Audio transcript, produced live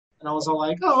And I was all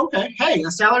like, oh, okay. Hey,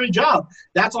 a salary job.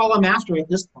 That's all I'm after at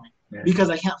this point because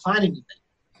I can't find anything.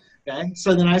 Okay.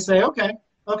 So then I say, okay,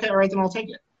 all right, then I'll take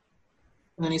it.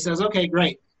 And then he says, okay,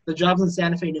 great. The job's in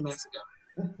Santa Fe, New Mexico.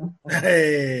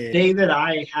 Hey. The day that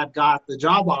I had got the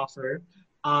job offer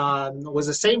was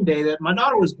the same day that my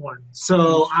daughter was born.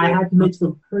 So I had to make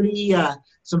some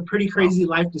pretty crazy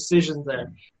life decisions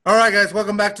there. All right, guys,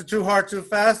 welcome back to Too Hard, Too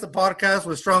Fast, the podcast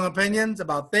with strong opinions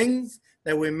about things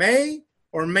that we may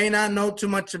or may not know too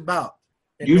much about.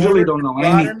 Usually don't know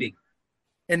anything.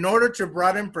 In order to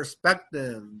broaden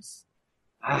perspectives.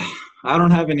 I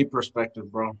don't have any perspective,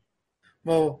 bro.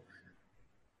 Well,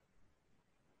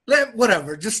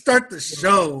 whatever. Just start the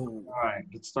show. All right,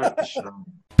 let's start the show.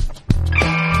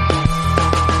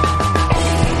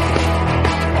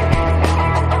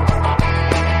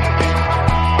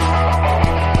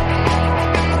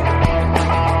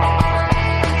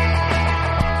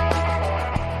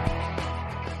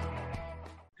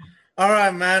 All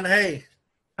right, man. Hey,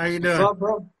 how you doing? What's up,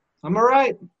 bro? I'm all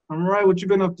right. What you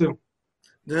been up to?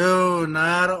 Dude,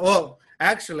 well,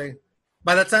 actually,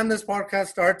 by the time this podcast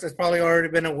starts, it's probably already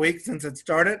been a week since it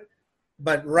started.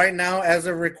 But right now, as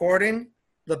of recording,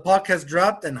 the podcast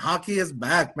dropped and hockey is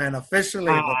back, man,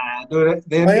 officially. Dude,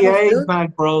 the NBA is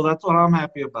back, bro. That's what I'm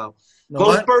happy about.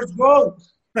 Go Spurs, go!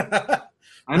 I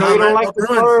know you don't like the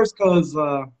Spurs because,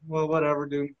 well, whatever,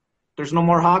 dude. There's no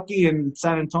more hockey in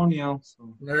San Antonio.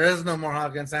 So. There is no more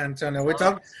hockey in San Antonio.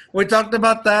 We talked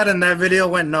about that, and that video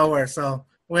went nowhere, so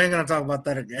we ain't going to talk about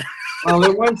that again. Well,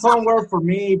 it went somewhere for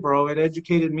me, bro. It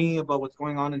educated me about what's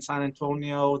going on in San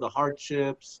Antonio, the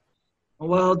hardships.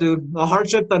 Well, dude, the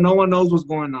hardship that no one knows what's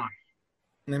going on.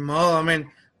 I mean,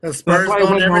 the Spurs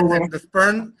don't everything.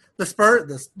 The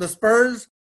Spurs.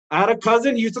 I had a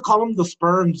cousin, he used to call them the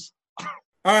Sperms. All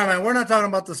right, man, we're not talking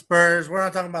about the Spurs. We're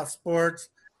not talking about sports.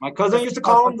 My cousin used to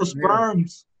call them the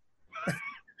Sperms.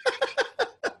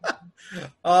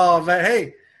 Oh, man,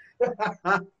 hey.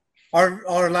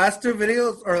 Our last two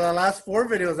videos, or the last four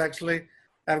videos, actually,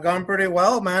 have gone pretty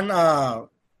well, man.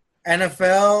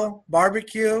 NFL,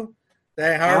 barbecue.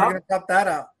 How are we going to cut that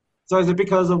out? So is it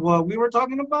because of what we were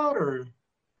talking about, or?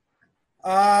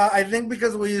 I think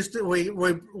because we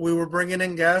were bringing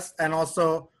in guests, and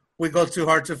also we go too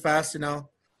hard, too fast, you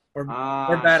know. We're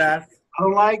badass. I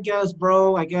don't like guests,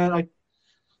 bro.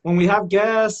 When we have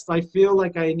guests, I feel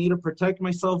like I need to protect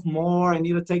myself more. I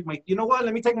need to take you know what?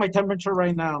 Let me take my temperature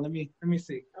right now. Let me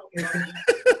see. Okay.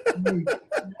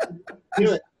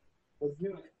 Do it. Let's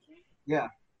do it. Yeah.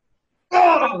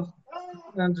 Oh!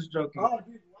 I'm just joking.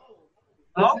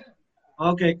 Oh?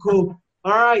 Okay, cool.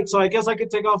 All right, so I guess I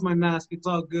could take off my mask. It's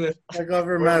all good. Take off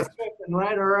your mask.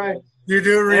 Right, all right. You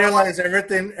do realize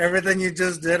everything you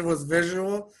just did was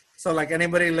visual? So, like,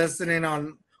 anybody listening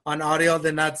on audio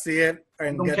did not see it.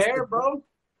 And don't care, bro.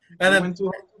 And then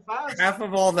half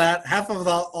of all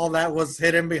that was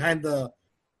hidden behind the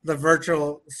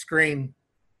virtual screen.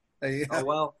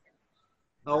 Oh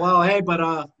well. Hey,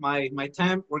 but my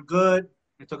temp, we're good.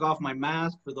 I took off my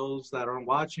mask for those that aren't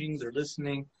watching. They're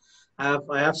listening. I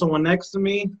have someone next to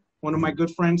me. One of my good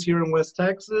friends here in West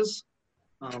Texas.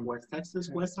 West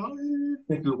Side. West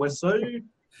Side.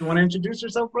 You want to introduce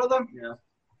yourself, brother? Yeah.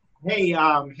 Hey,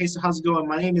 so how's it going?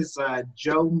 My name is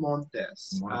Joe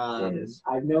Montes.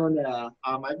 I've known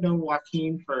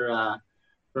Joaquin for a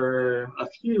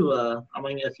few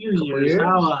years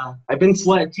now. I've been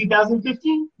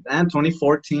 2015 and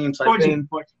 2014. So 14.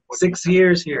 6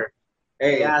 years here.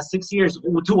 Hey, yeah, 6 years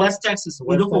to West Texas,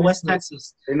 beautiful West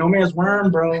Texas. They know me as Worm,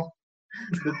 bro.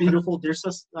 The beautiful. There's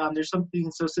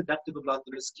something so seductive about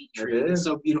the mesquite tree. It's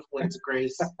so beautiful. It's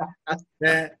grace.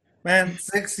 Yeah. Man,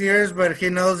 6 years, but he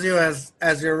knows you as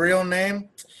your real name,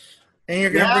 and you're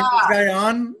gonna bring this guy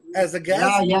on as a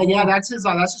guest. Yeah. That's his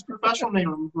professional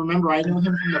name. Remember, I know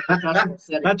him from the professional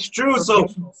setting. That's true. So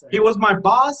he was my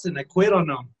boss, and I quit on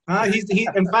him.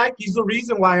 In fact, he's the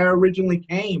reason why I originally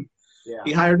came. Yeah.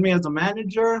 He hired me as a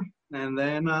manager, and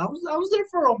then I was there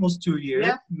for almost 2 years.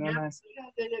 Yeah.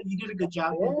 You did a good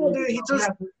job. Yeah, dude,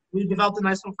 we developed a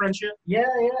nice little friendship. Yeah.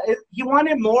 He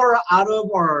wanted more out of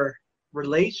our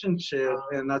relationship,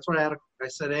 and that's why I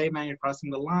said, hey man, you're crossing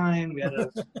the line. We had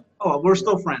we're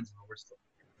still friends.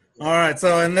 All right,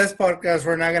 so in this podcast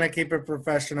we're not going to keep it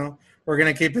professional. We're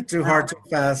going to keep it too hard, too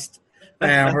fast,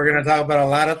 and we're going to talk about a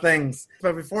lot of things.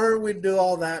 But before we do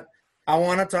all that, I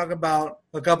want to talk about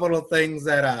a couple of things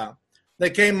that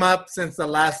came up since the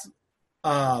last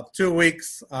 2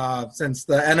 weeks, since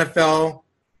the NFL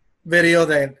video.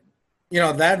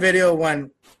 That video,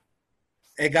 when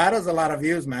it got us a lot of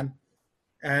views, man.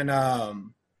 And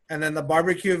then the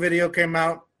barbecue video came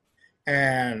out,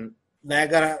 and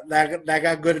that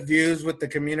got good views with the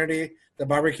community, the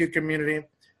barbecue community.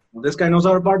 Well, this guy knows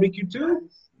how to barbecue too.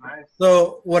 Nice.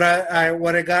 So what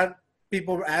I got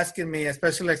people asking me,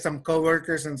 especially like some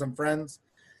coworkers and some friends,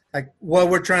 like what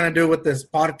we're trying to do with this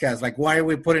podcast. Like, why are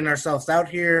we putting ourselves out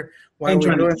here? Why are we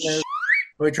doing this?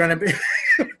 Are we trying to be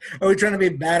are we trying to be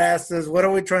badasses? What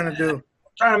are we trying to do?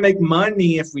 Trying to make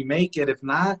money if we make it. If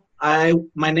not,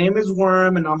 my name is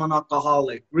Worm and I'm an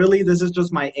alcoholic. Really, this is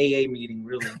just my AA meeting.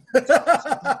 Really,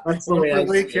 that's the way I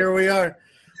see it. Here we are.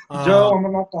 Joe, I'm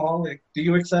an alcoholic. Do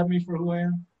you accept me for who I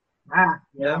am?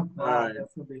 Yeah. All right.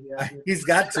 He's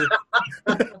got to.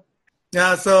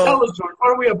 Yeah. So Tell us, George,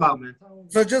 what are we about, man?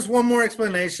 So just one more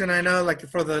explanation. I know, like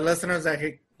for the listeners that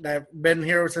have been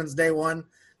here since day one,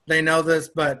 they know this,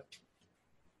 but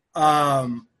I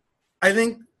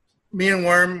think me and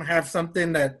Worm have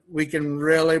something that we can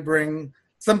really bring,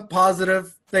 some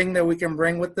positive thing that we can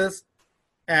bring with this,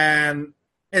 and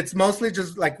it's mostly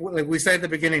just like we said at the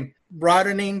beginning,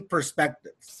 broadening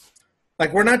perspectives.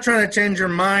 Like, we're not trying to change your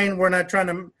mind. We're not trying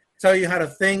to tell you how to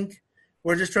think.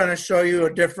 We're just trying to show you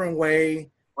a different way.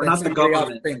 We're not the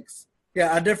government. Thinks.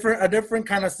 Yeah, a different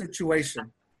kind of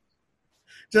situation.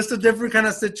 Just a different kind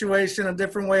of situation, a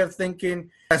different way of thinking.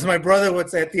 As my brother would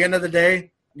say, at the end of the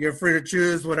day, you're free to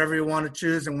choose whatever you want to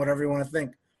choose and whatever you want to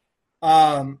think.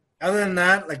 Other than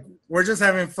that, like, we're just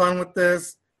having fun with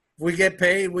this. If we get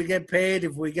paid, we get paid.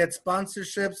 If we get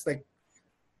sponsorships, like,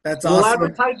 that's we'll awesome.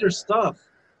 advertise your stuff.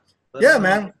 Yeah,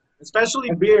 man.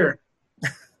 Especially beer.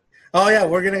 Oh, yeah,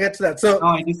 we're going to get to that. So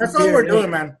that's all we're doing,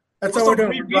 man. That's all we're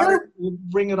doing. We'll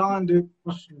bring it on, dude.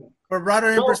 We're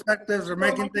broadening perspectives. We're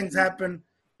making things happen.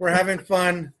 We're having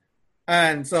fun.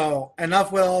 And so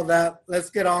enough with all that. Let's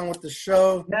get on with the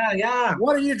show. Yeah.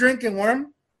 What are you drinking,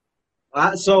 Worm?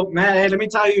 So, man, hey, let me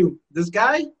tell you. This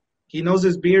guy, he knows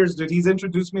his beers, dude. He's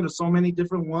introduced me to so many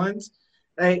different ones.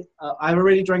 Hey, I've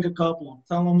already drank a couple.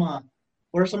 Tell him,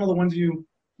 what are some of the ones you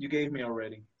gave me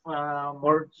already?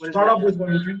 Or start off with what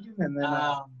you're drinking, and then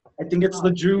I think it's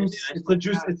the juice. It's the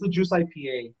juice. It's the juice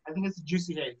IPA. I think it's the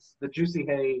Juicy Haze. The Juicy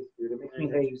Haze, dude. It makes me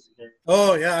hazy.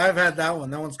 Oh, yeah, I've had that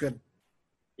one. That one's good.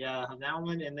 Yeah, that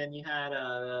one, and then you had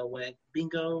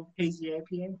Bingo Hazy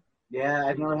IPA. Yeah,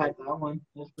 I've never had that one.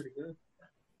 That's pretty good.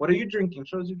 What are you drinking?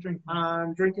 Show us your drink.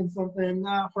 I'm drinking something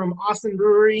from Austin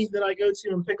Brewery that I go to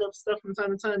and pick up stuff from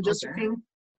time to time. Jester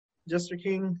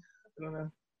King. I don't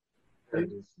know.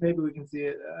 Maybe we can see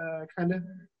it, kind of.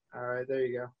 All right, there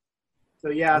you go. So,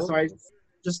 yeah, so I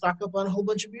just stocked up on a whole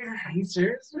bunch of beer. Are you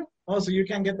serious? Oh, so you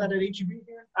can't get that at HEB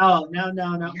here? Oh, no.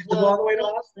 You have to go all the way to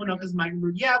Austin? Well, no, because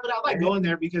microbrew. Yeah, but I like going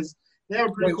there because they have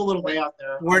a pretty cool little layout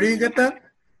there. Where do you get that?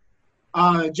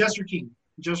 Jester King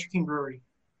Brewery.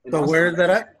 So where is that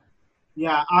at?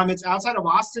 Yeah, it's outside of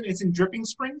Austin. It's in Dripping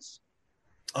Springs.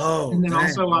 Oh, and then dang.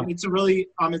 also it's a really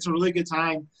good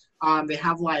time. They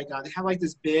have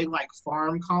this big like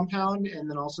farm compound, and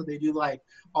then also they do like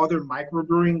all their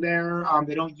microbrewing there.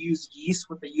 They don't use yeast.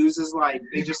 What they use is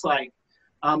they just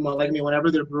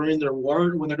whenever they're brewing their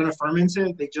wort, when they're gonna ferment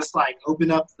it, they just like open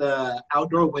up the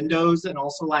outdoor windows and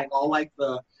also like all like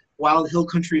the wild hill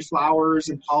country flowers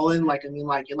and pollen.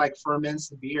 It ferments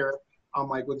the beer.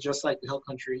 With just like the hill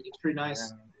country. It's pretty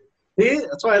nice. See,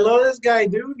 that's why I love this guy,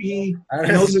 dude. He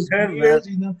knows his beers.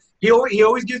 He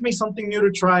always gives me something new to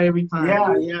try every time.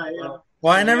 Yeah.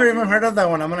 Well, I never even heard of that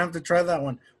one. I'm gonna have to try that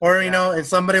one. Or if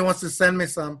somebody wants to send me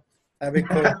some, that'd be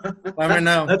cool. Let me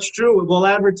know. That's true. We'll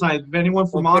advertise. If anyone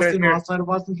from Austin or outside of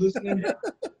Austin's listening,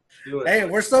 do it. Hey,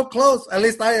 we're so close. At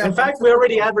least I am. In fact, we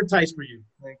already advertised for you.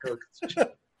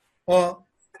 Well,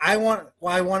 I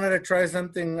wanted to try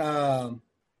something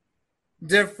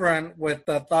different with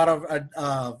the thought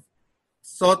of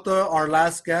Soto, our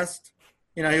last guest.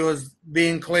 He was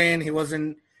being clean. He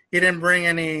didn't bring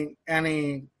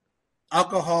any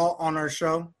alcohol on our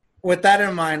show. With that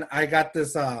in mind, I got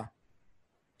this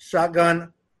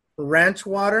Shotgun Ranch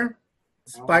Water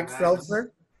Spiked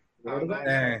Seltzer.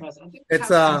 It's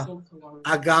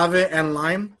agave and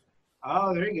lime.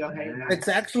 Oh, there you go. Hey, it's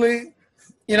actually,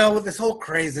 with this whole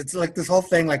craze, it's like this whole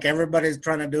thing, like everybody's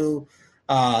trying to do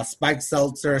spiked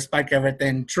seltzer, spike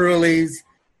everything. Truly's,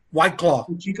 White Claw.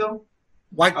 Chico?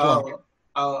 White Claw. White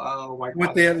Claw.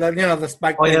 With the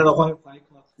spike. Oh, yeah, the White Claw.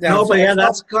 Yeah, no, but yeah,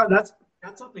 that's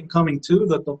something coming too,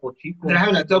 the Topo Chico. They're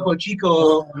having a Topo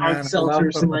Chico hard seltzer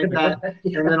or something like that.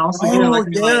 And then also,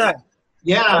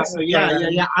 Yeah, so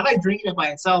yeah. I like drinking it by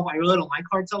itself. I really don't like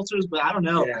hard seltzers, but I don't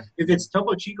know. Yeah. If it's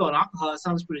Topo Chico and alcohol, it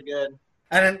sounds pretty good.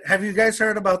 And have you guys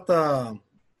heard about the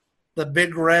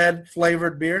Big Red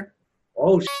flavored beer?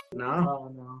 Oh,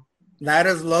 no. That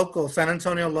is local, San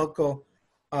Antonio local.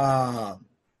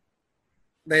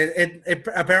 it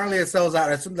apparently it sells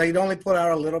out. They only put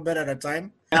out a little bit at a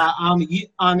time. Yeah.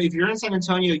 If you're in San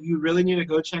Antonio, you really need to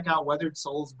go check out Weathered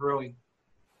Souls Brewing.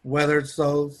 Weathered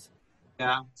Souls.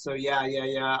 Yeah. So yeah.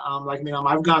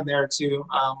 I've gone there too.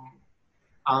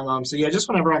 So yeah, just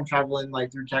whenever I'm traveling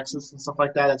like through Texas and stuff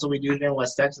like that, that's what we do here in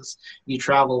West Texas. You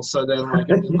travel, so then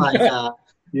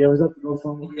You always have to go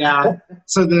somewhere. yeah.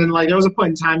 So then like there was a point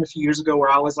in time a few years ago where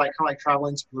I was like kind of like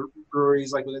traveling to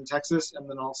breweries like within Texas, and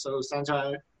then also San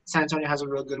Antonio has a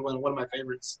real good one of my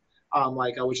favorites,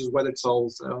 which is Weathered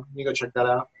Souls. So you go check that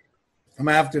out. I'm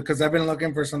gonna have to because I've been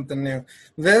looking for something new.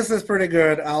 This is pretty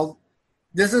good.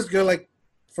 This is good like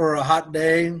for a hot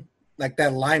day. Like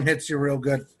that lime hits you real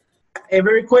good. Hey,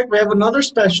 very quick, we have another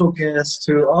special guest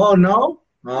too. Oh no.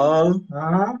 Oh.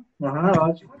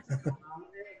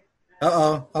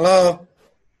 Hello.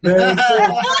 Very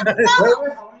cool.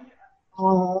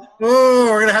 Oh,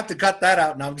 we're gonna have to cut that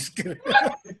out. No, I'm just kidding.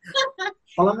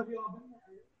 How long have you all been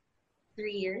here?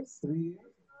 3 years. 3 years.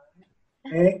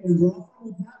 Hey, is this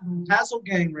El Paso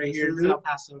gang right here? It's El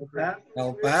Paso.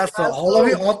 El Paso. All of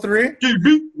you, all three?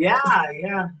 Yeah.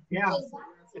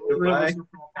 Right.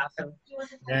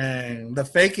 Dang, the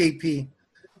fake AP.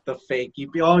 The fake EP.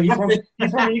 Oh, you're from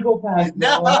Eagle Pass.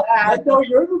 No. I thought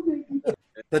you were the fake EP.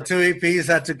 The two EPs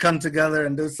had to come together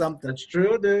and do something. That's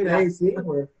true, dude. Hey, see,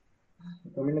 we're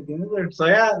coming together. So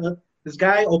yeah, this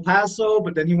guy El Paso,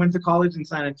 but then he went to college in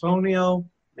San Antonio,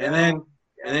 and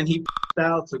then he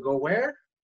out to go where?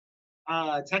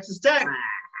 Texas Tech.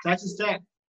 Texas Tech.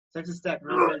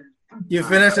 Real good. You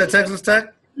finished at Texas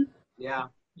Tech? Yeah.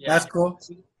 That's cool.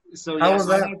 So How was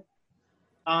that?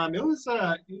 It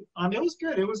was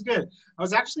good. It was good. I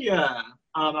was actually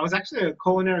a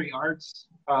culinary arts.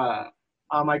 I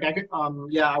went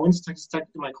to Texas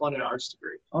Tech to my culinary arts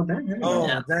degree. Oh, dang. Oh,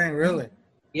 Yeah. dang, really?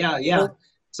 Yeah.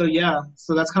 So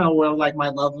that's kind of where like my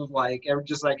love of like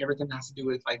everything that has to do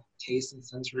with like taste and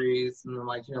sensories, and then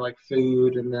like like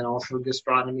food, and then also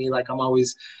gastronomy. Like I'm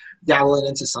always dabbling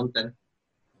into something.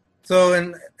 So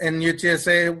in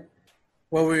UTSA,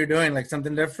 what were you doing? Like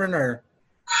something different or?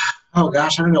 Oh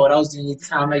gosh, I don't know what I was doing at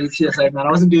UTSA, man.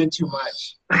 I wasn't doing too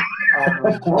much. I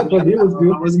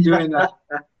wasn't doing that.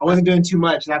 I wasn't doing too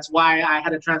much. That's why I had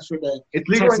to transfer to It's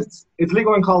legal. Texas. It's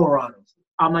legal in Colorado.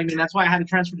 That's why I had to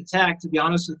transfer to Tech. To be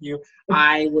honest with you,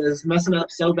 I was messing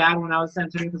up so bad when I was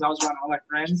 17 because I was around all my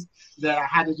friends that I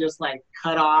had to just like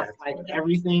cut off like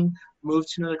everything, move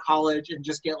to another college, and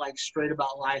just get like straight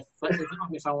about life. But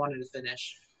if I wanted to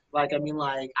finish, I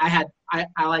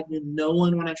knew no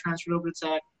one when I transferred over to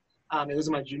Tech. It was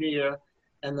in my junior year,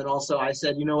 and then also I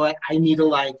said, you know what, I need to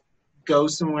like go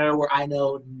somewhere where I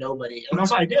know nobody. And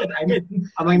also I did. I did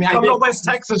West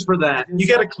Texas for that. You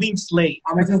get a clean slate.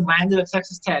 I just landed at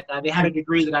Texas Tech. They had a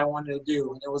degree that I wanted to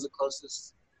do, and it was the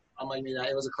closest.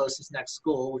 It was the closest next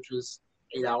school, which was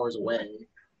 8 hours away.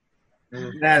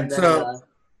 Yeah, so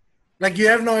like you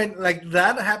have no like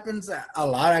that happens a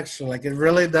lot actually. Like it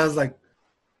really does. Like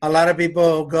a lot of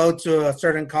people go to a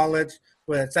certain college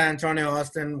with San Antonio,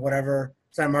 Austin, whatever,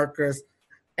 San Marcos,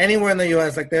 anywhere in the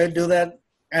U.S. Like they do that,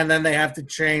 and then they have to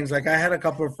change. Like I had a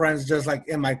couple of friends just like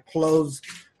in my close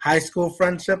high school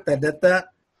friendship that did that,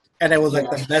 and it was like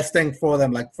the best thing for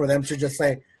them. Like for them to just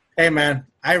say, "Hey, man,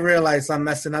 I realize I'm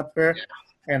messing up here,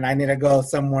 and I need to go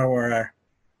somewhere where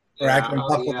I can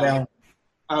buckle down."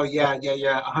 Oh, yeah,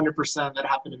 100%. That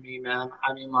happened to me, man.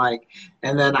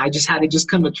 And then I just had to just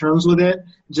come to terms with it.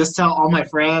 Just tell all my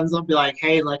friends. I'll be like,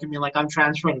 hey, I'm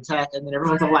transferring to Tech. And then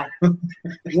everyone's like,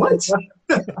 what?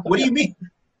 What do you mean?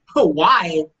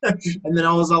 Why? And then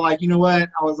I was all like, you know what?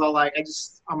 I was all like, I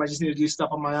just need to do stuff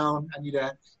on my own. I need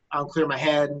to clear my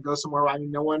head and go somewhere where I knew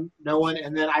no one.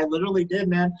 And then I literally did,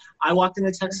 man. I walked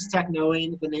into Texas Tech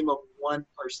knowing the name of one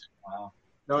person. Wow.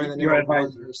 Knowing the name of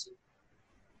one person.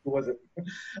 Who was it?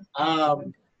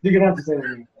 You're gonna have to say the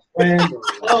name. Yeah.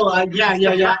 That's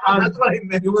what I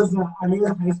meant. It was I knew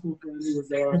a high school friend who was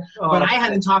there, but I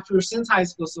hadn't talked to her since high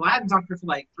school, so I hadn't talked to her for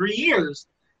like 3 years,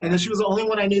 and then she was the only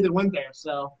one I knew that went there.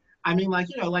 So I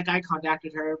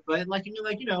contacted her, but when you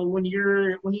live in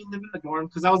the dorm,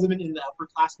 because I was living in the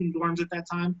upperclassmen dorms at that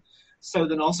time, so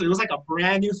then also it was like a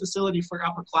brand new facility for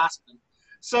upperclassmen.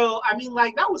 So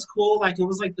that was cool. It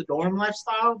was like the dorm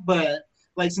lifestyle, but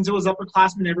since it was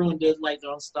upperclassmen, everyone did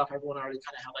their own stuff. Everyone already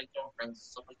kind of had their own friends and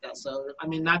stuff like that. So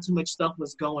not too much stuff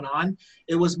was going on.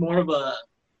 It was more of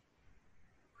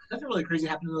nothing really crazy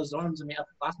happened in those dorms.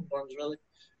 Upperclassmen dorms really.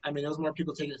 It was more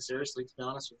people taking it seriously, to be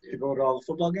honest with you. You go to all the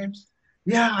football games?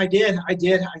 Yeah, I did.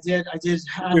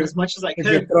 As much as I could.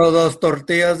 Did you throw those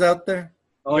tortillas out there?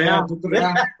 Oh yeah.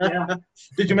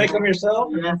 Did you make them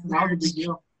yourself? Yeah, that was a big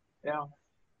deal. Yeah.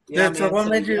 Yeah, Dude, so man,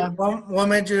 what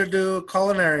made you do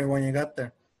culinary when you got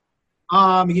there?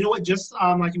 You know what? Just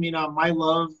my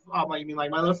love, my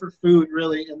love for food,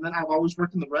 really, and then I've always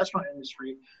worked in the restaurant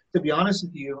industry. To be honest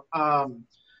with you,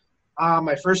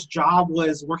 my first job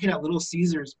was working at Little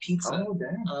Caesars Pizza. Oh,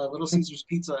 damn. Little Caesars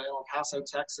Pizza in El Paso,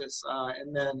 Texas,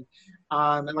 and then,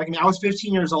 I was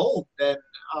 15 years old. Then,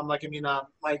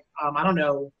 I don't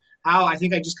know how. I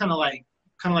think I just kind of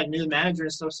knew the manager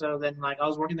and stuff. So then, I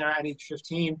was working there at age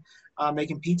 15,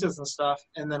 making pizzas and stuff,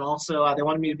 and then also they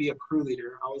wanted me to be a crew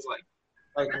leader. I was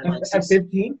At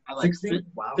 15? at 16?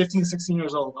 Wow. 15, 16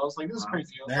 years old. I was like, this is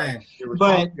crazy. I was like,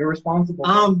 But you're responsible.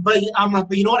 but you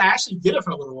know what? I actually did it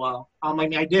for a little while.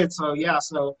 I did. So yeah.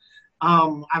 So,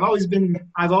 I've always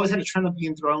had a trend of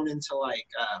being thrown into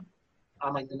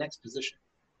the next position,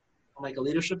 like a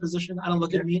leadership position. I don't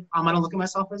look at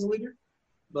myself as a leader,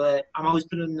 but I'm always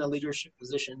put in a leadership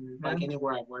position,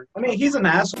 anywhere I work. I mean, he's an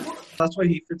asshole. That's why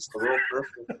he fits the role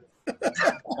perfect.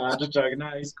 Just joking.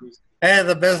 No, he's cool. Hey,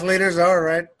 the best leaders are,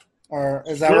 right? Or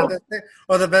is that what they say?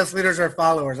 Or the best leaders are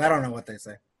followers. I don't know what they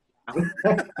say.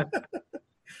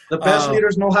 The best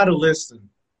leaders know how to listen.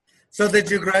 So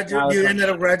did you graduate? You ended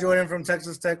up graduating from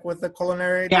Texas Tech with a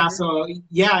culinary degree? Yeah. So I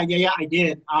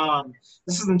did.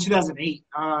 This is in 2008.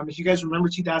 If you guys remember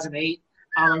 2008,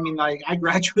 I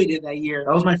graduated that year.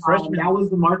 That was my freshman. That was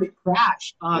the market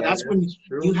crash. That's when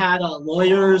you had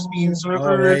lawyers being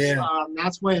servers.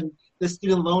 That's when the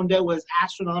student loan debt was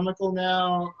astronomical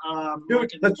now.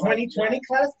 Dude, the 2020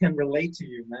 class can relate to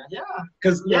you, man. Yeah.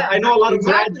 Because I know a lot of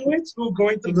graduates who are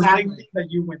going through the same thing that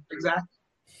you went through. Exactly.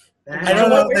 I don't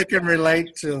know if they can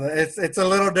relate to it. It's a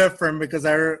little different because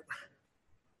it's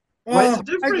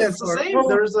different. It's the same.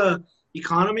 There's a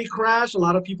economy crash. A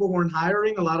lot of people weren't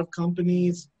hiring. A lot of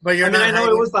companies. But I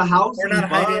know it was the house. We're not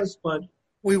hiding, but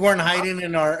we weren't hiding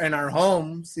in our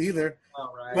homes either. Oh,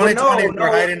 right. 2020,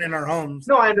 we're hiding in our homes.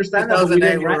 No, I understand that. But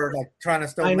we were trying to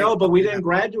still. I know, but we didn't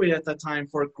graduate at that time.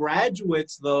 For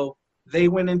graduates, though, they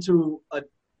went into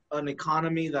an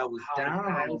economy that was down.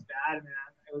 It was bad, man.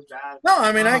 It was bad. No,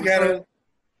 I get it.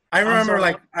 I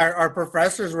remember our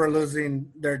professors were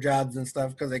losing their jobs and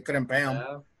stuff because they couldn't pay them.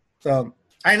 Yeah. So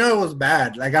I know it was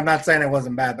bad. I'm not saying it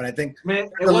wasn't bad, but I think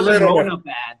it wasn't Rona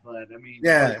bad. But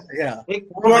yeah.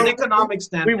 From an economic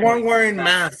standpoint, we weren't wearing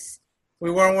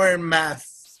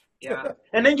masks. Yeah,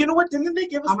 and then you know what? Didn't they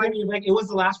give us? It was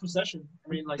the last recession.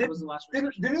 It was the last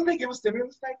recession. Didn't they give a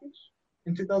stimulus package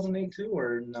in 2008 too,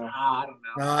 or no? I don't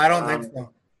know. No, I don't think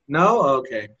so. No,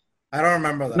 okay. I don't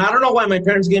remember that. And I don't know why my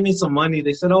parents gave me some money.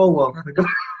 They said, "Oh well,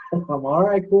 I'm all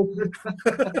right, cool."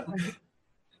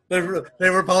 They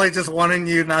were probably just wanting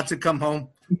you not to come home.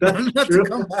 Not to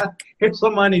come back. Here's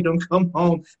some money. Don't come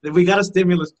home. We got a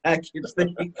stimulus package.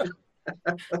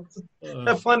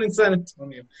 Have fun in San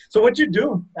Antonio. So what'd you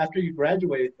do after you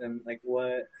graduated then?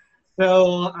 What?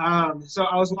 So I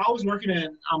was working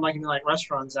in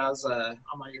restaurants as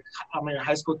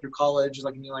high school through college,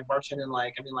 bartending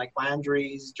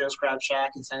Landry's, Joe's Crab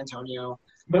Shack in San Antonio.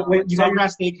 But wait, you got your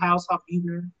Steakhouse off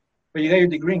Eager. But you got your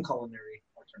degree in culinary,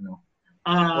 or no?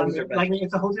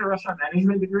 It's a hotel restaurant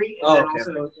management degree, and then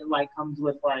also it comes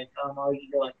with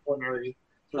culinary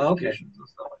certifications and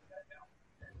stuff like that now.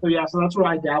 So yeah, so that's where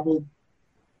I dabbled.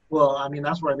 Well,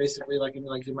 that's where I basically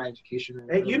did my education.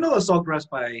 Hey, you know the salt press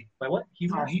by what?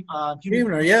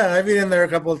 Huebner, yeah, I've eaten there a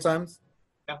couple of times.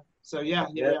 Yeah. So yeah.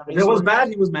 If it was bad,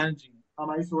 he was managing.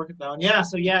 I used to work at that one. Yeah.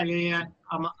 So yeah. I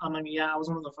was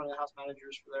one of the front of the house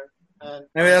managers for there. And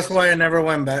maybe that's why I never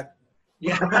went back.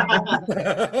 Yeah.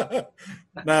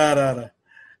 No.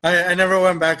 I never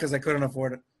went back because I couldn't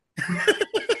afford it.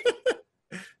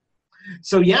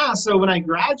 So when I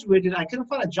graduated, I couldn't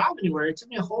find a job anywhere. It took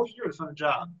me a whole year to find a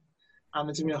job.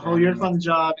 It took me a whole year to find a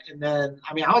job, and then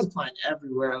I was applying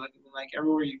everywhere,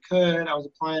 everywhere you could. I was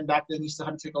applying back then. You still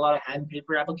had to take a lot of hand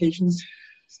paper applications.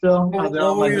 Still, what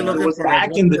were you looking for?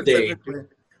 Back in the day.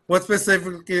 What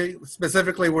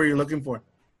specifically were you looking for?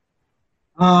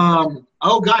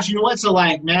 Oh gosh, you know what? So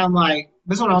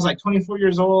this one I was 24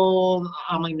 years old.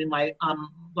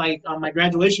 My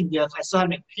graduation gift, I still had to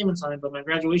make payments on it, but my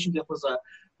graduation gift was a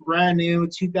brand new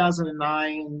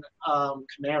 2009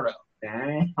 Camaro.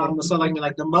 Dang. So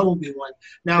the Bumblebee one.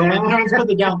 Now my parents put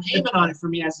the down payment on it for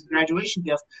me as a graduation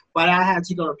gift, but I had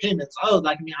to go over payments. I had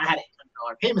 $800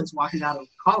 payments walking out of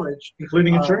college,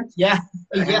 including insurance. Yeah.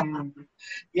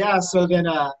 So then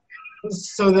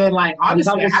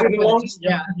obviously I had to loans.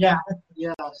 Yeah.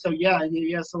 So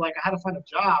So I had to find a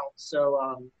job. So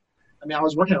I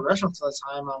was working at restaurants at the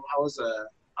time. I was a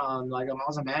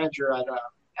manager at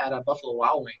a Buffalo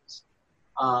Wild Wings.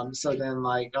 So then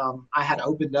I had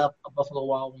opened up a Buffalo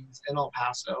Wild Wings in El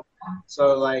Paso.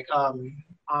 So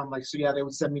Like, so yeah, they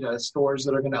would send me to stores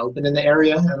that are going to open in the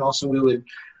area, and also we would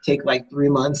take like 3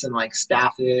 months and like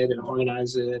staff it and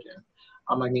organize it,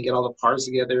 and I can get all the parts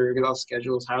together, get all the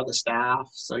schedules, hire the staff.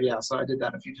 So yeah, so I did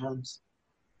that a few times.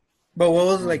 But what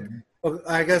was like?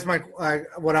 I guess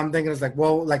what I'm thinking is like,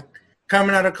 well, like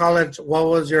coming out of college, what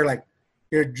was your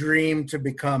dream to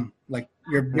become? Like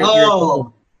your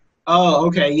goal? Oh,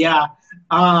 okay, yeah.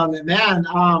 Man,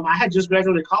 I had just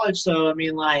graduated college, so I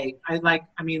mean, why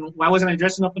wasn't I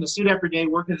dressing up in a suit every day,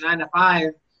 working 9 to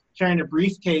 5, carrying a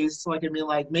briefcase? Like,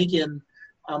 making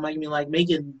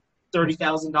 $30,000 making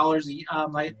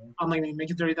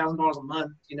 $30,000 a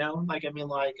month,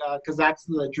 because that's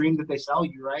the dream that they sell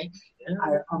you, right?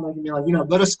 Yeah.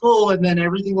 Go to school and then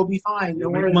everything will be fine.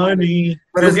 Don't worry, money.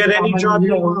 But you'll get any job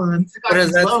you want. But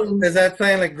is that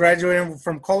saying like graduating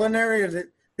from culinary, or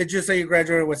did you say you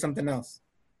graduated with something else?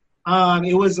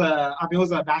 It was a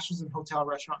bachelor's in hotel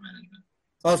restaurant management.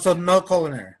 Oh, so no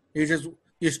culinary.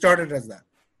 You started as that.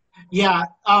 Yeah,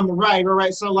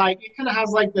 right. So like it kind of has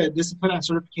like the discipline and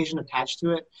certification attached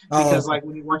to it because like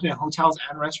when you're working at hotels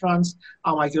and restaurants,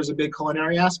 there's a big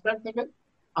culinary aspect of it.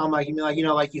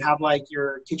 You have like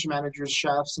your kitchen managers,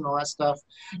 chefs, and all that stuff.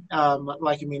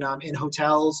 In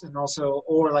hotels and also,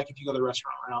 or like if you go to the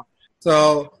restaurant route.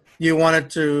 So you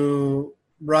wanted to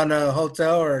run a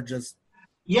hotel or just?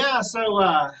 Yeah. I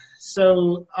like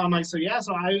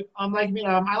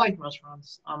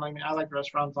restaurants. I like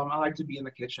restaurants. I like to be in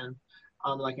the kitchen.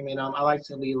 I like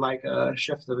to lead like a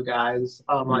shift of the guys.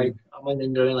 I'm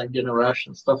during like dinner rush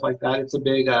and stuff like that. It's a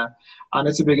big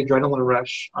adrenaline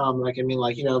rush.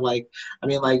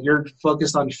 You're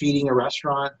focused on feeding a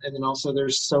restaurant, and then also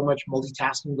there's so much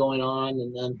multitasking going on,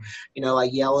 and then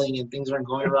yelling and things aren't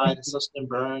going right, and stuff's gonna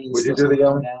burn. Would you do the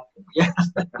yelling? Yeah.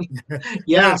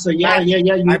 Yeah. So yeah.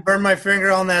 I burn my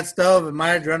finger on that stove, and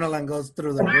my adrenaline goes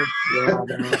through the roof. Yeah.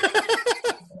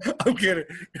 I'm kidding.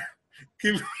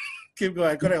 Keep going.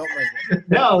 I couldn't help myself.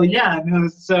 No.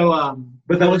 So,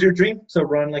 but that was your dream? So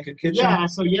run like a kitchen? Yeah.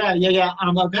 So yeah.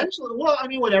 Eventually,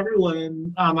 what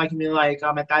everyone, at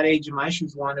that age in my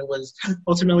shoes wanted was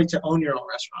ultimately to own your own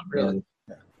restaurant. Really,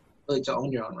 really to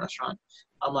own your own restaurant.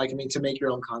 To make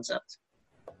your own concept.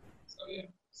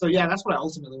 So yeah, that's what I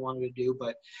ultimately wanted to do.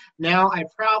 But now I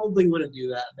probably wouldn't do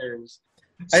that.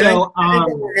 I think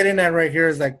what we're getting at right here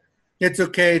is like it's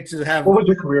okay to have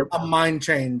a mind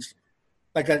change.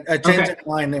 Like a change in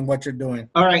mind in what you're doing.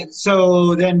 All right.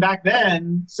 So then back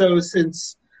then,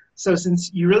 since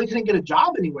you really couldn't get a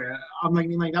job anywhere,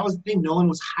 that was the thing. No one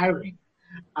was hiring.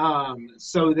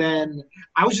 So then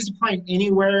I was just applying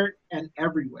anywhere and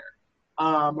everywhere.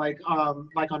 On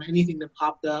anything that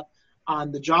popped up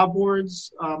on the job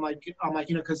boards.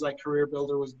 Because Career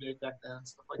Builder was big back then and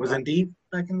stuff like that. Was Indeed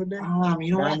back in the day? I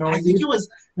think it was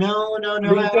no.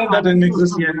 That didn't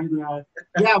exist yet either.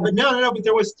 Yeah, but no. But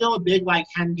there was still a big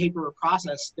hand paper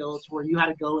process still, to where you had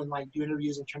to go and do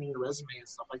interviews and turn in your resume and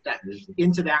stuff like that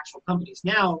into the actual companies.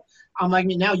 Now,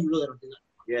 now you really don't do that.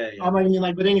 Yeah.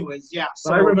 But anyways, yeah.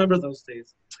 So I remember those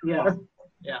days. Yeah.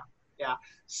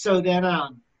 So then,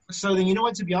 to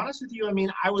be honest with you,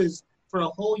 I was for a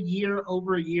whole year,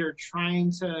 over a year, trying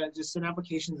to just send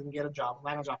applications and get a job,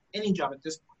 land a job, any job at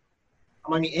this point.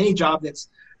 Any job that's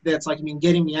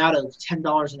getting me out of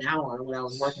 $10 an hour when I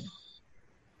was working.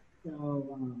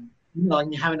 So,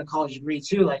 having a college degree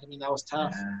too, that was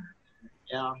tough.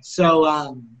 Yeah. So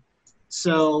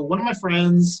one of my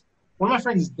friends'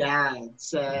 dad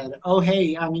said, "Oh, hey,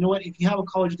 you know what? If you have a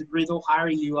college degree, they'll hire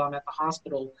you at the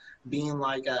hospital, being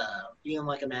like a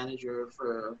manager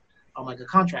for a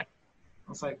contract." I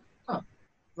was like, "Huh."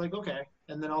 Okay.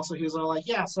 And then also he was all like,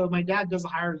 "Yeah, so my dad does the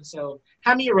hiring, so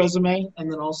hand me your resume,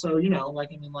 and then also, he'll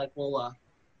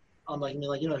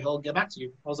get back to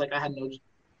you." I was like, I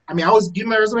was giving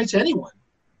my resume to anyone.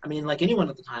 Anyone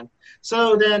at the time.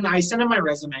 So then I sent him my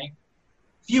resume.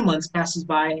 A few months passes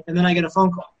by, and then I get a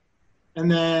phone call.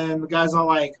 And then the guy's all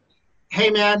like, "Hey,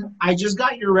 man, I just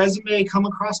got your resume come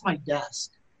across my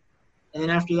desk." And then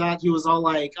after that, he was all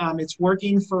like, "It's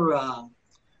working for,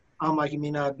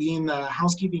 being the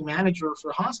housekeeping manager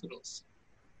for hospitals."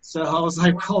 So I was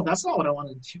like, "Oh, that's not what I want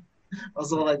to do." I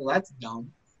was all like, "Well, that's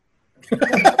dumb."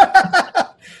 I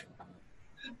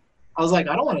was like,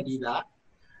 "I don't want to do that."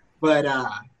 But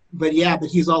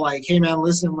he's all like, "Hey, man,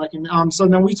 listen, so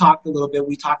then we talked a little bit.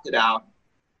 We talked it out.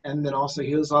 And then also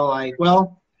he was all like, "I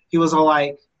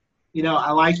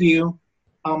like you.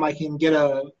 I can get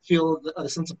a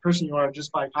sense of person you are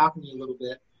just by talking to you a little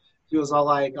bit." He was all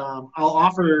like, I'll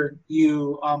offer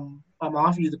you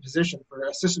the position for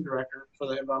assistant director for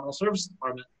the environmental services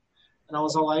department." And I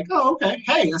was all like, "Oh, okay.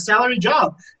 Hey, a salary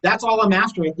job. That's all I'm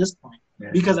after at this point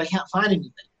because I can't find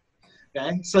anything."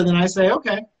 Okay, so then I say,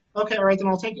 okay, all right, then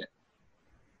I'll take it.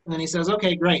 And then he says,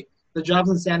 okay, great. The job's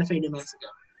in Santa Fe, New Mexico.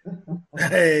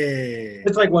 Hey.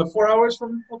 It's like what, 4 hours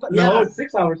from? Yeah. No, it's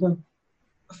 6 hours. Huh?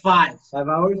 5. 5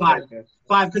 hours. Five. Okay.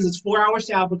 5 because it's 4 hours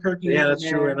to Albuquerque. Yeah, that's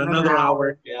and true. then And another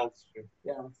hour. Yeah, that's true.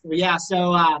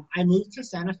 So I moved to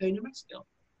Santa Fe, New Mexico.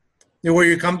 Were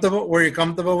you comfortable? Were you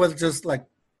comfortable with just like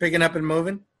picking up and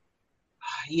moving?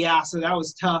 Yeah, so that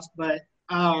was tough, but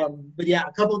yeah,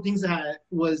 a couple of things that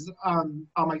was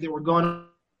like that were going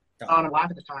on in life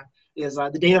at the time is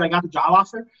the day that I got the job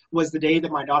offer was the day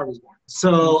that my daughter was born.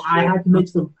 So I had to make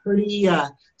some pretty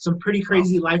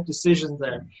crazy life decisions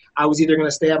there. I was either going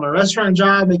to stay at my restaurant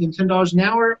job making $10 an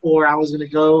hour, or I was going to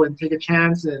go and take a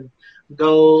chance and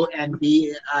go and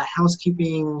be a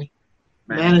housekeeping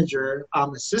manager,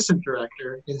 assistant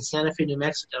director in Santa Fe, New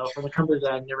Mexico, from a company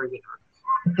that I'd never even heard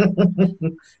of.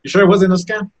 You sure it wasn't a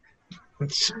scam?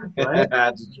 Right?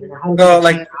 So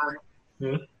like,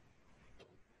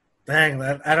 dang,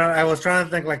 that I was trying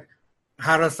to think like,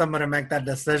 how does somebody make that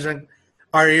decision?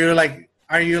 Are you like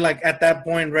at that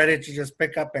point ready to just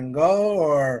pick up and go,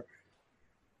 or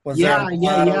was yeah.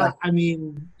 I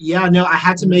mean, no, I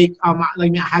had to make I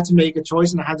had to make a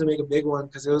choice, and I had to make a big one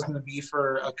because it was going to be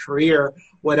for a career,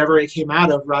 whatever it came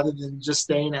out of, rather than just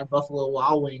staying at Buffalo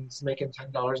Wild Wings making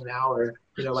 $10 an hour,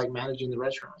 like managing the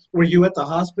restaurants. Were you at the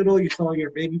hospital? You saw your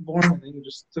baby born, and then you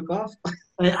just took off?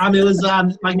 I mean, it was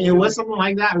it was something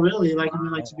like that, really.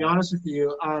 To be honest with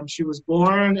you, she was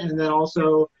born, and then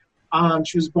also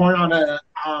she was born on I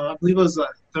believe it was a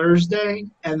Thursday,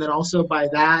 and then also by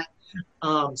that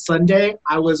Sunday,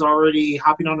 I was already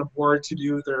hopping on a board to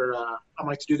do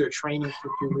their training for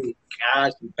 2 weeks.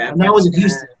 Gosh, and that was in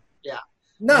Houston. Yeah.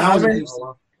 No, I was in mean,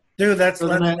 Houston. dude, that's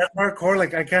hardcore.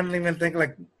 Like, I can't even think.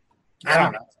 Like, I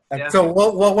don't know. Yeah. So,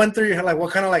 what went through your head? Like,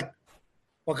 what kind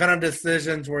of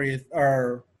decisions were you,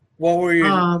 or what were you?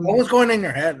 What was going in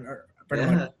your head? Pretty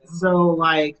much. So,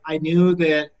 I knew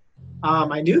that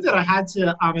I had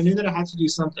to do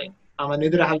something. I knew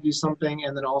that I had to do something,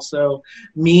 and then also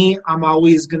I'm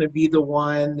always going to be the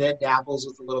one that dabbles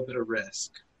with a little bit of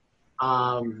risk,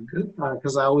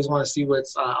 because I always want to see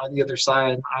what's on the other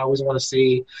side. I always want to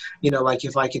see,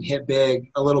 if I can hit big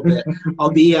a little bit.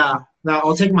 I'll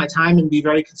take my time and be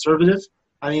very conservative.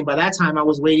 I mean, by that time, I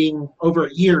was waiting over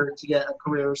a year to get a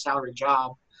career salary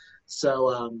job.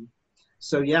 So I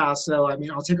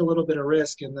mean, I'll take a little bit of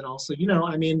risk, and then also,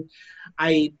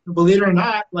 I believe it or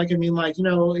not,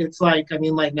 it's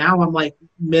now I'm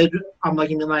mid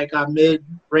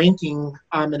ranking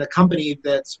in a company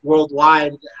that's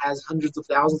worldwide that has hundreds of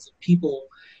thousands of people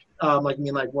working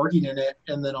in it,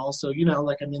 and then also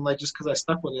just because I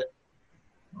stuck with it.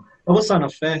 What was Santa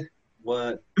Fe?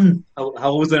 How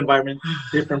was the environment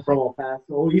different from El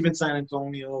Paso, even San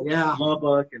Antonio,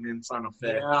 Lubbock, and then Santa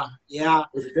Fe? Yeah.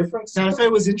 Was it different? Santa Fe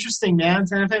was interesting, man.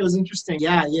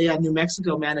 Yeah. New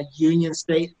Mexico, man, a union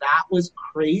state. That was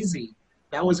crazy.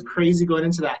 Going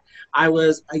into that. I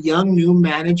was a young new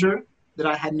manager that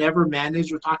I had never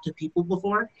managed or talked to people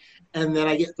before, and then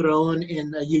I get thrown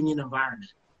in a union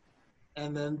environment.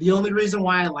 And then the only reason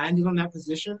why I landed on that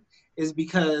position is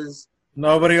because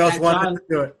nobody else wanted to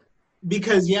do it.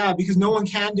 Because no one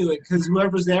can do it, because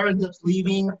whoever's there ends up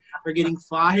leaving or getting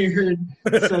fired.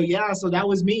 So that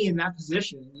was me in that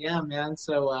position. Yeah, man.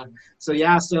 So I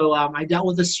dealt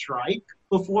with a strike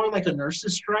before, like a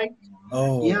nurse's strike.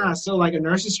 Oh. Yeah, so like a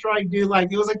nurse's strike, dude,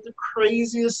 it was like the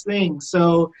craziest thing.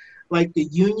 So like the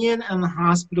union and the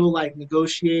hospital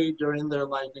negotiate during their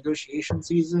negotiation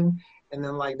season, and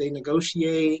then they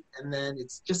negotiate, and then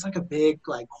it's just like a big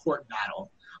court battle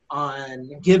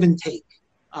on give and take.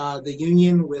 The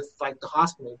union with the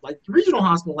hospital, the regional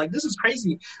hospital, this is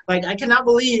crazy. I cannot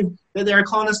believe that they're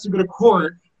calling us to go to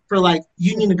court for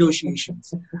union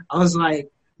negotiations. I was like,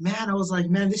 man,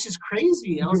 this is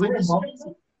crazy. I was like, this is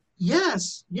crazy.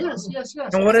 Yes.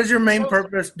 And what is your main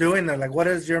purpose doing that? What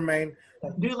is your main?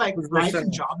 Do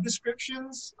writing job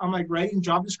descriptions. I'm writing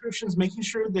job descriptions, making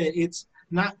sure that it's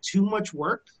not too much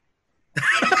work.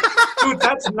 Dude,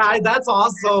 that's nice. That's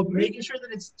awesome. Making sure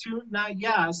that it's too not.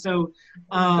 Yeah. So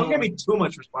don't give me too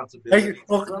much responsibility.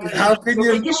 How can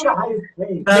you?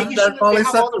 That probably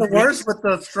sucks the worst with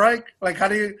the strike. How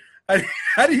do you?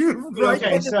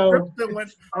 Okay. So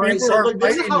all right. So look,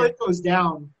 this is how it goes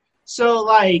down. So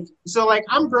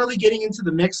I'm barely getting into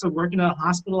the mix of working at a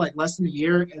hospital less than a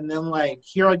year, and then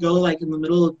here I go in the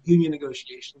middle of union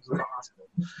negotiations with the hospital.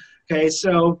 Okay.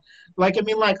 So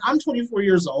I'm 24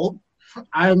 years old.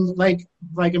 I'm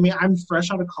I'm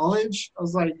fresh out of college. I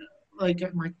was I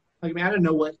didn't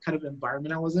know what kind of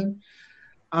environment I was in.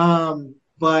 There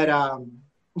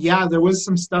was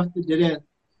some stuff that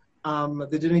that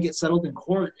didn't get settled in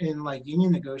court in like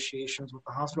union negotiations with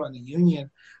the hospital and the union.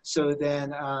 So then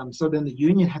the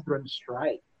union had to run a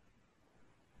strike,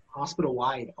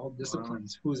 hospital-wide, all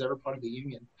disciplines, who was ever part of the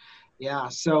union. Yeah.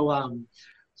 So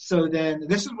then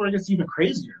this is where it gets even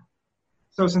crazier.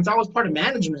 So since I was part of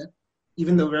management,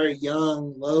 even though very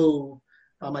young, low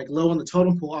on the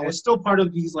totem pole, I was still part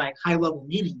of these like high-level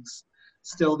meetings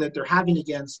still that they're having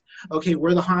against, okay,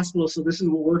 we're the hospital, so this is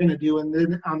what we're going to do, and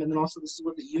then also this is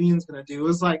what the union's going to do.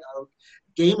 It's like a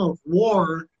game of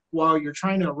war while you're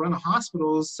trying to run a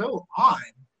hospital. Is so odd.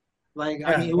 Like,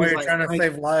 yeah, I mean, it where was you're like, trying to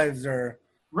save lives or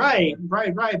right.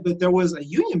 But there was a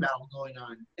union battle going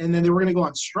on, and then they were going to go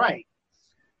on strike.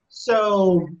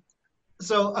 So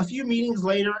a few meetings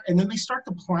later, and then they start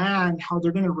to plan how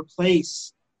they're going to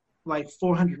replace like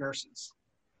 400 nurses.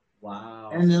 Wow.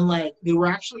 And then like they were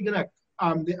actually going to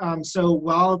so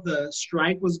while the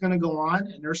strike was going to go on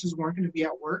and nurses weren't going to be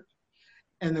at work,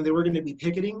 and then they were going to be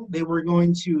picketing, they were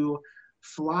going to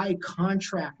fly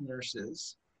contract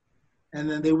nurses, and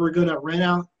then they were going to rent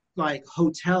out like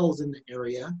hotels in the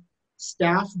area,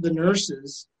 staff the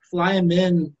nurses, fly them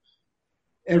in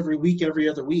every week, every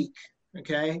other week,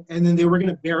 okay? And then they were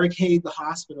going to barricade the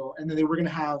hospital, and then they were going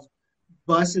to have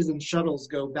buses and shuttles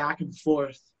go back and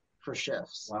forth for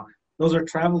shifts. Wow. Those are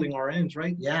traveling RNs,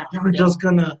 right? Yeah. They were just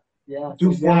gonna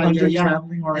do 400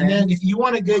 traveling RNs. And then if you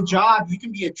want a good job, you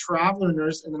can be a traveler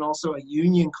nurse and then also a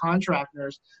union contract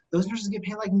nurse. Those nurses get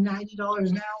paid like $90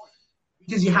 an hour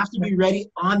because you have to be ready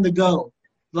on the go.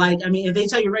 Like, I mean, if they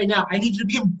tell you right now, I need you to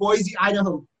be in Boise,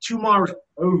 Idaho tomorrow.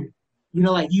 Oh, you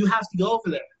know, like you have to go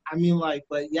over there. I mean, like,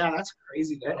 but yeah, that's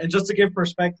crazy though. And just to give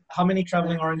perspective, how many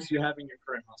traveling RNs do you have in your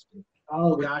current hospital?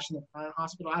 Oh gosh, in the current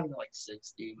hospital, I don't know, like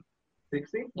 60.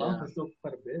 60? Yeah. Wow, that's still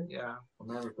quite a bit. Yeah.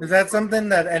 is that something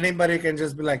that anybody can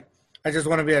just be like, I just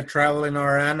want to be a traveling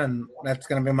RN and that's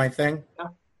going to be my thing?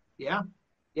 Yeah,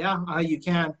 you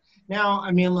can. Now,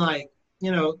 I mean, like, you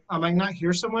know, I might not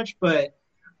hear so much, but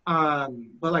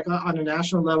like on a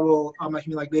national level, I mean,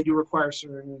 like they do require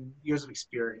certain years of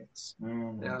experience.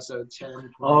 Mm. Yeah, so 10. 20.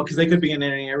 Oh, because they could be in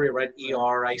any area, right?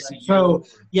 ER, ICU. So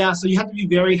yeah, so you have to be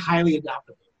very highly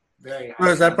adaptable. Very. Or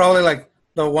is that probably like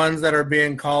the ones that are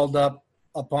being called up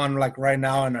upon like right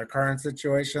now in our current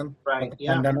situation? Right.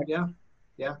 Yeah. Pandemic?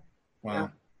 Yeah. Wow.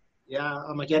 Yeah.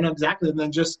 Again, exactly. And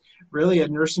then just really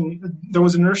there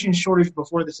was a nursing shortage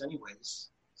before this anyways.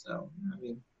 So, I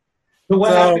mean. So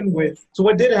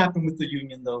what did happen with the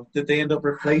union though? Did they end up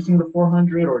replacing the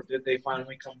 400 or did they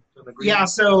finally come to an agreement? Yeah.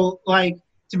 So like,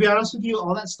 to be honest with you,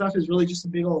 all that stuff is really just a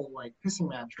big old like pissing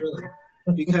match really.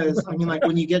 Because I mean, like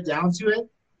when you get down to it,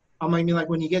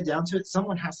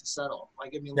 someone has to settle.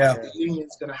 Like, I mean, like the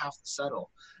union's going to have to settle,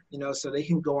 you know, so they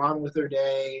can go on with their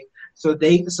day, so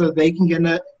they can end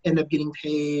up getting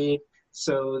paid,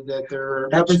 so that their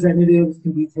representatives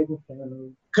can be taken care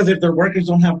of. Because if their workers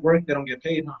don't have work, they don't get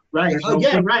paid, huh? Right.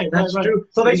 That's true.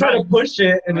 So they try to push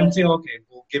it and then say, okay,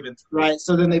 we'll give it. Right.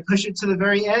 So then they push it to the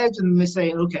very edge, and then they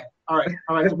say, okay, all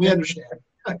right, we understand,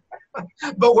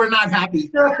 but we're not happy.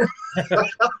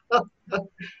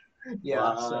 Yeah.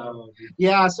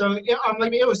 Wow. So like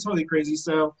it was totally crazy.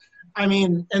 So, I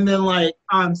mean, and then like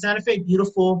Santa Fe,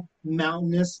 beautiful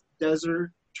mountainous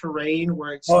desert terrain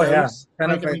where it snows.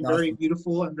 Santa Fe, very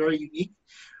beautiful and very unique.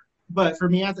 But for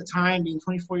me at the time, being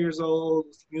 24 years old,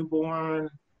 newborn,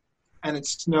 and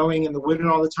it's snowing in the winter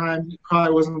all the time, it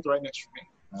probably wasn't the right mix for me.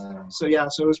 So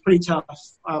it was pretty tough.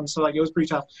 It was pretty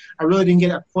tough. I really didn't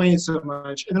get appointed so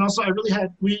much, and then also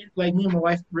me and my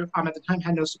wife at the time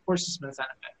had no support system in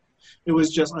Santa Fe. It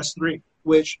was just us three,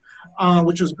 which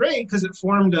was great because it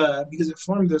formed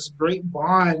this great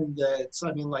bond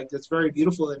that's very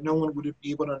beautiful that no one would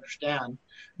be able to understand,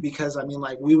 because I mean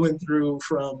like we went through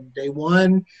from day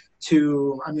one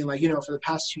to for the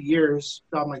past 2 years,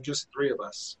 just the three of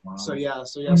us. Wow. So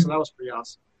that was pretty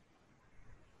awesome.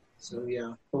 So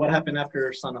yeah. So what happened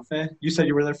after Santa Fe? You said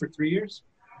you were there for 3 years?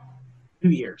 2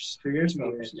 years. 2 years? 2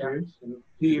 years. Yeah. 2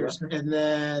 years. And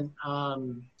then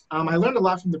I learned a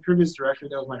lot from the previous director.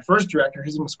 That was my first director.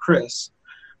 His name was Chris.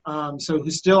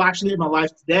 Who's still actually in my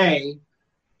life today,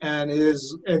 and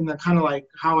is in the kind of like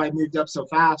how I moved up so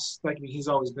fast. Like, I mean, he's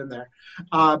always been there.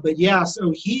 But yeah,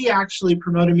 so he actually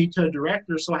promoted me to a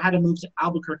director, so I had to move to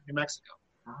Albuquerque, New Mexico.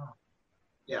 Oh.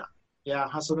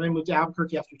 Yeah. So then I moved to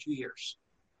Albuquerque after 2 years.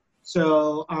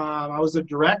 So I was a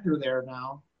director there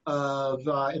now of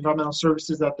environmental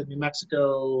services at the New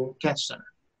Mexico Cancer Center.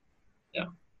 Yeah.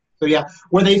 So yeah,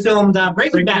 where they filmed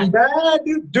Breaking Bad.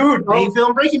 Dude. They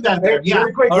filmed Breaking Bad there. Yeah.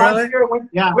 Very quick. Oh, really?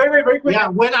 Yeah. Wait, very quick. Yeah,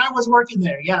 when I was working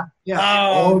there. Yeah. Yeah.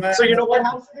 Oh, man. So you know what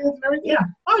house it is and everything? Yeah.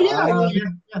 Oh yeah, Wow. yeah.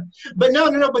 But no.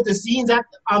 But the scenes at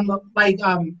but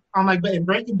in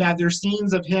Breaking Bad, there's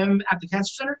scenes of him at the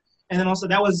cancer center, and then also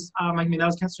that was that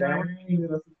was cancer center.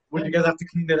 Would you guys have to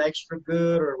clean it extra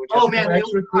good, or would you Oh have to man, have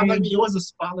extra clean? it was a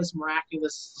spotless,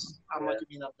 miraculous.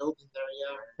 Building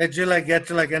there. Did you get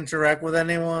to interact with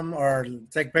anyone or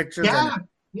take pictures? Yeah.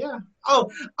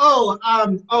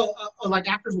 Like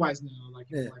actors wise, no.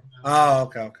 Yeah. No.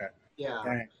 Oh, okay. Yeah.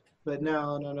 Right. But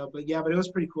no. But yeah, but it was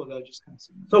pretty cool though. Just kind of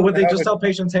seeing. So would they just tell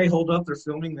patients, "Hey, hold up, they're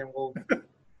filming," then we'll.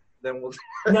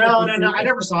 No. I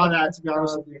never saw that, to be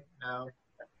honest with you. No.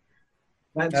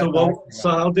 So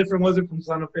how different was it from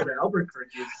Santa Fe to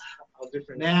Albuquerque? How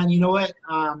different? Man, you know what?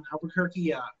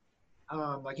 Albuquerque.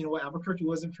 Albuquerque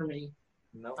wasn't for me.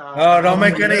 No. Don't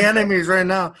make any enemies right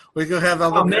now. We could have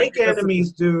I'll make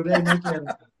enemies, dude. Hey, make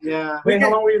enemies. Yeah. Wait,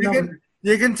 how long were you in Albuquerque?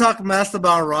 You can talk mess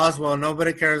about Roswell.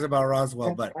 Nobody cares about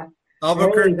Roswell, but Hey,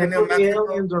 Albuquerque, that's New where the Mexico.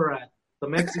 aliens are at. The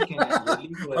Mexicans.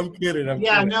 I'm kidding.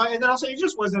 Yeah, no, and then also it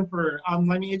just wasn't for.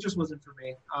 It just wasn't for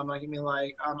me. I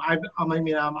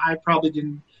probably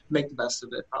didn't make the best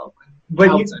of it. Probably.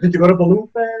 But did you go to Balloon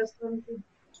Fest?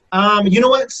 You know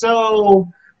what?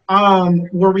 So,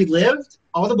 where we lived,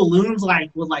 all the balloons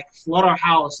would flood our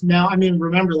house. Now,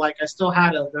 remember, I still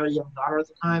had a very young daughter at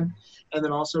the time, and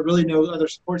then also really no other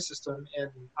support system in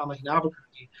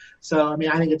Albuquerque. So, I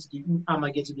didn't get to do.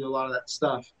 I get to do a lot of that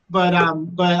stuff. But I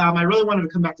really wanted to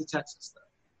come back to Texas, though.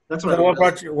 That's what. So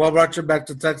what brought you back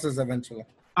to Texas eventually?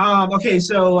 Okay,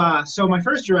 so my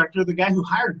first director, the guy who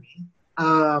hired me,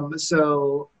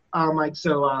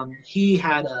 he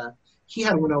had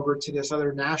went over to this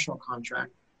other national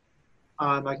contract,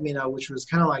 which was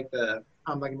kind of like the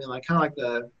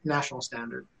the national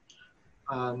standard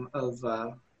of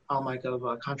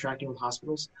contracting with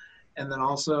hospitals. And then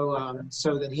also,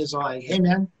 so then he's all like, "Hey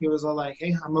man," he was all like,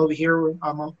 "Hey, I'm over here.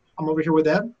 I'm over here with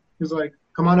Ed." He was like,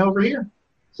 "Come on over here."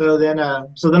 So then I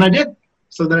did. I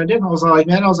was like,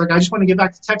 "Man," I just want to get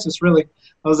back to Texas. Really,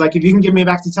 I was like, "If you can get me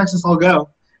back to Texas, I'll go."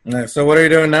 Yeah, so what are you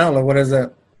doing now? What is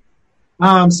it?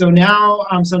 So now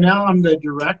I'm the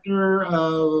director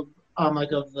of the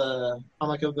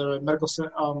medical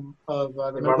center of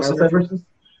the medical center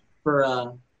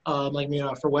for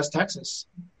West Texas.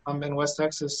 I'm in West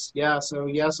Texas. So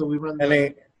we run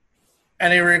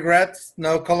any regrets?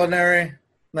 No culinary,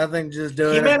 nothing. Just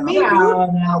doing. He met me.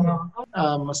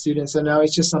 A student, so no,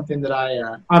 it's just something that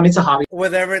it's a hobby.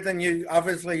 With everything, you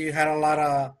had a lot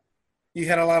of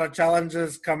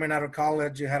challenges coming out of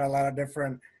college. You had a lot of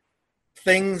different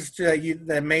things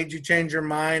that made you change your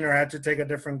mind or had to take a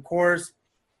different course.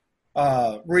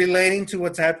 Relating to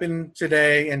what's happened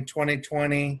today in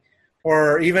 2020.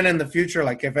 Or even in the future,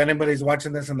 if anybody's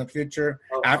watching this in the future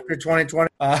after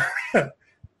 2020.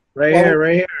 Right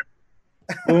here.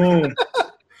 Boom.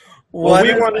 What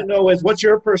we want to know is what's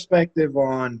your perspective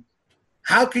on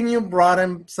how can you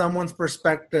broaden someone's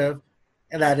perspective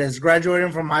that is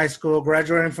graduating from high school,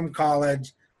 graduating from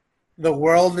college. The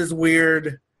world is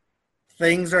weird.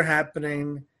 Things are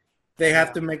happening. They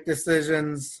have to make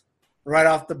decisions right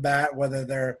off the bat, whether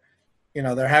they're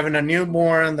having a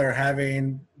newborn, they're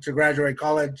having to graduate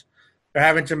college, they're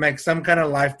having to make some kind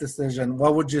of life decision.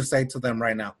 What would you say to them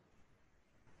right now?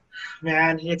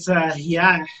 Man, it's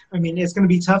it's going to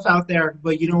be tough out there,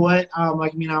 but you know what? I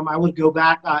would go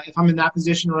back if I'm in that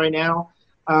position right now.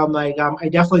 I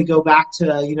definitely go back to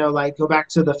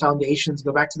the foundations,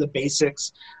 go back to the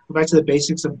basics,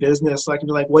 of business,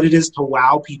 what it is to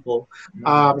wow people.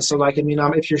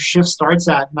 If your shift starts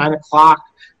at 9 o'clock,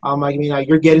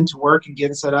 you're getting to work and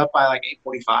getting set up by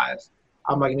 8:45.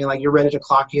 You're ready to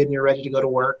clock in, you're ready to go to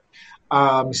work.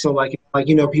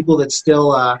 People that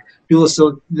still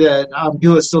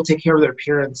take care of their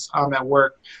appearance at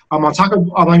work. On top of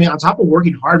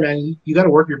working hard, man, you got to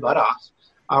work your butt off.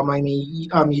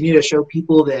 You need to show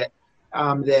people that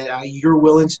you're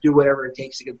willing to do whatever it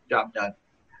takes to get the job done.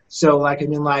 So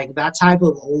that type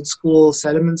of old school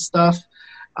sentiment stuff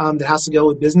that has to go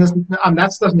with business,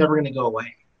 that stuff's never going to go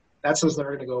away. That stuff's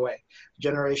never going to go away.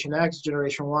 Generation X,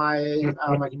 Generation Y,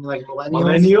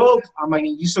 millennials.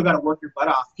 You still got to work your butt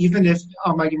off. Even if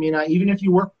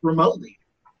you work remotely,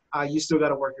 you still got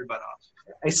to work your butt off.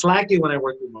 I slack it when I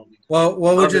work remotely. Well,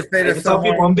 what would you say to some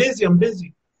people? I'm busy.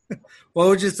 What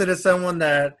would you say to someone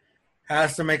that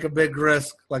has to make a big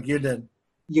risk like you did?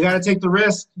 You got to take the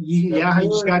risk. You got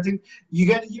to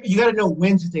know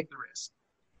when to take the risk.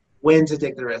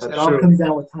 It all comes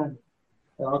down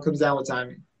with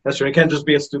timing. That's true. It can't just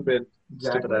be a stupid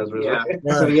Exactly. ass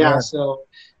resume. Yeah. So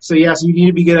you need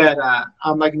to be good at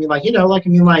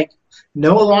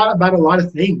know a lot about a lot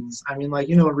of things. I mean,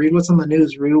 read what's on the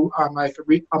news. Read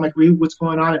what's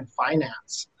going on in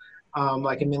finance.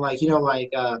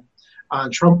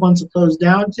 Trump wants to close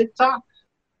down TikTok,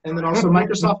 and then also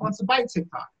Microsoft wants to buy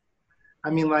TikTok. I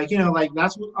mean, that's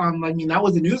what that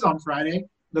was the news on Friday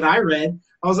that I read.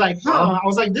 I was like,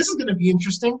 this is going to be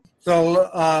interesting. So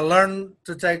learn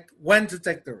when to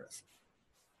take the risk.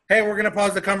 Hey, we're going to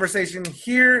pause the conversation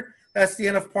here. That's the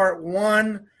end of part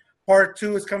 1. Part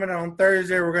 2 is coming out on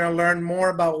Thursday. We're going to learn more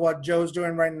about what Joe's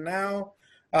doing right now,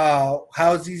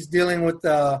 how he's dealing with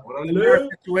the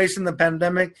situation, the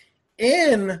pandemic,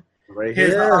 in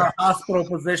his hospital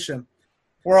position.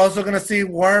 We're also going to see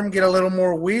Worm get a little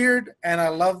more weird, and I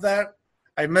love that.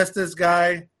 I miss this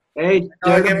guy. Hey,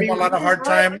 I gave him a lot of hard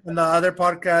time in the other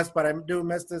podcast, but I do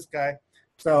miss this guy.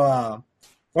 So,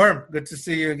 Worm, good to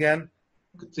see you again.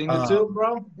 Good seeing you too,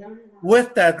 bro.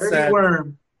 With that said,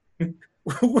 Worm.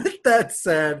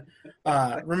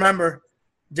 Remember,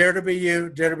 dare to be you,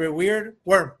 dare to be weird.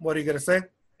 Worm, what are you going to say?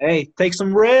 Hey, take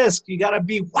some risk. You got to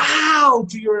be wow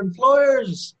to your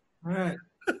employers. All right.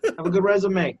 Have a good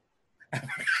resume. Have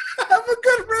a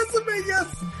good resume,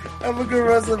 yes. Have a good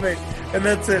resume. And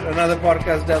that's it. Another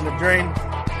podcast down the drain.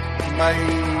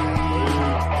 Bye.